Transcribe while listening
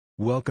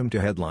Welcome to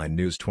Headline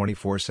News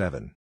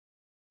 24/7.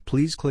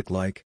 Please click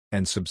like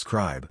and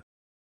subscribe.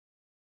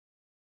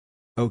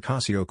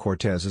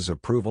 Ocasio-Cortez's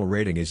approval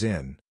rating is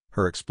in.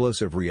 Her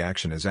explosive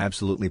reaction is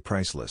absolutely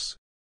priceless.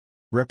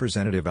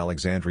 Representative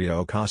Alexandria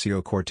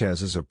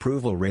Ocasio-Cortez's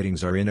approval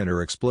ratings are in and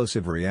her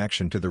explosive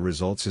reaction to the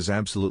results is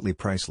absolutely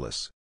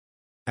priceless.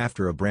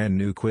 After a brand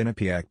new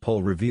Quinnipiac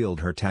poll revealed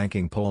her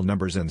tanking poll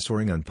numbers and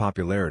soaring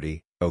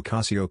unpopularity,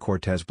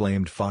 Ocasio-Cortez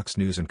blamed Fox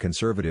News and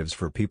conservatives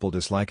for people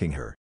disliking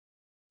her.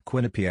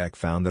 Quinnipiac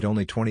found that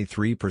only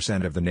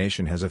 23% of the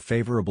nation has a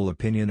favorable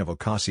opinion of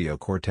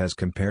Ocasio-Cortez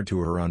compared to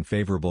her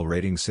unfavorable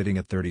rating sitting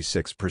at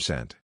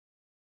 36%.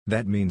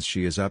 That means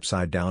she is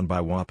upside down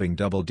by whopping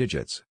double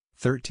digits,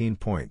 13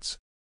 points.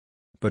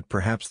 But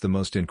perhaps the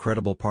most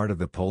incredible part of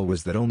the poll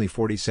was that only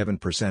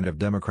 47% of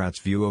Democrats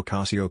view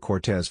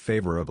Ocasio-Cortez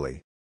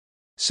favorably.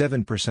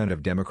 7%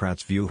 of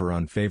Democrats view her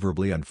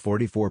unfavorably and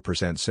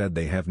 44% said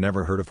they have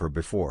never heard of her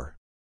before.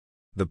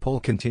 The poll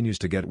continues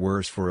to get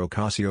worse for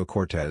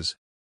Ocasio-Cortez.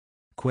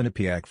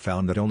 Quinnipiac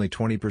found that only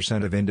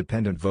 20% of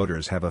independent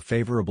voters have a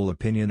favorable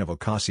opinion of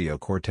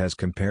Ocasio-Cortez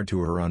compared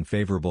to her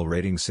unfavorable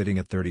rating sitting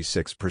at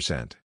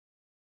 36%.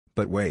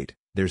 But wait,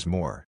 there's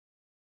more.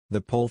 The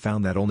poll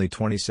found that only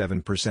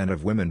 27%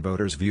 of women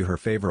voters view her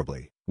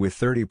favorably, with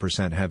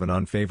 30% have an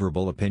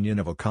unfavorable opinion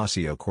of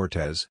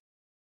Ocasio-Cortez.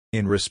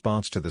 In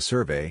response to the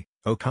survey,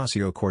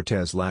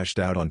 Ocasio-Cortez lashed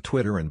out on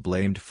Twitter and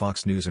blamed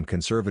Fox News and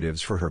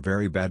conservatives for her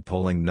very bad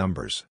polling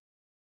numbers.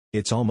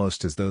 It's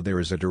almost as though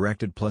there is a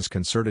directed plus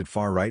concerted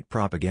far-right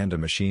propaganda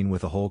machine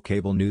with a whole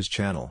cable news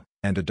channel,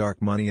 and a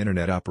dark money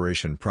internet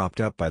operation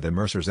propped up by the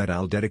Mercers et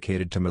al.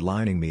 Dedicated to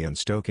maligning me and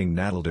stoking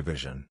natal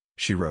division,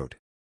 she wrote.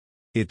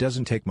 It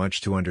doesn't take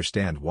much to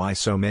understand why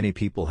so many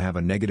people have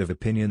a negative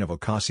opinion of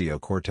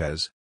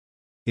Ocasio-Cortez.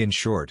 In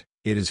short,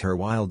 it is her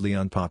wildly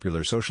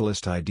unpopular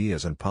socialist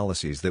ideas and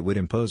policies that would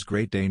impose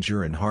great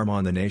danger and harm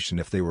on the nation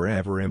if they were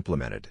ever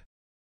implemented.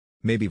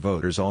 Maybe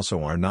voters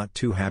also are not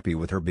too happy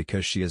with her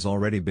because she has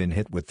already been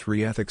hit with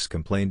 3 ethics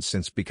complaints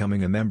since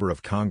becoming a member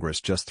of Congress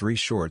just 3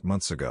 short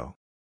months ago.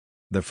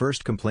 The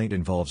first complaint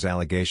involves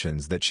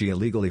allegations that she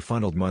illegally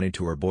funneled money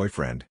to her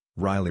boyfriend,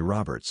 Riley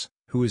Roberts,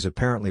 who is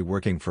apparently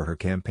working for her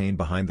campaign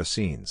behind the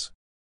scenes.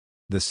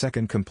 The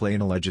second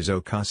complaint alleges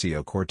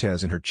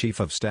Ocasio-Cortez and her chief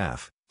of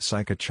staff,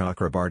 Sika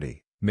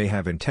Chakrabarty, may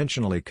have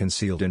intentionally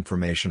concealed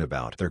information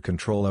about their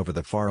control over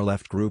the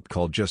far-left group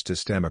called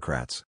Justice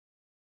Democrats.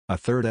 A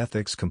third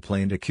ethics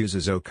complaint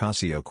accuses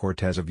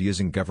Ocasio-Cortez of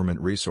using government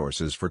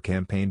resources for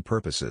campaign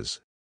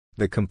purposes.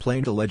 The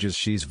complaint alleges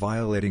she's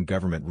violating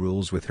government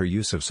rules with her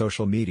use of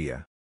social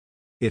media.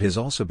 It has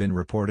also been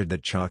reported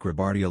that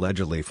Chakrabarty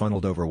allegedly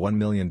funneled over $1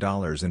 million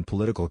in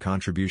political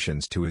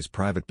contributions to his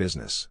private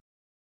business.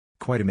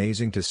 Quite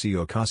amazing to see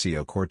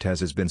Ocasio-Cortez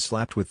has been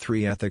slapped with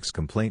 3 ethics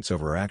complaints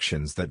over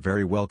actions that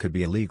very well could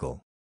be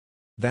illegal.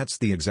 That's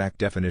the exact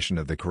definition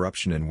of the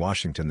corruption in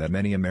Washington that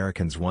many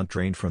Americans want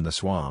drained from the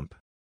swamp.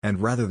 And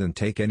rather than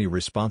take any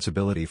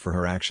responsibility for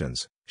her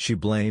actions, she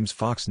blames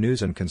Fox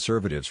News and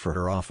conservatives for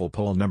her awful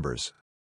poll numbers.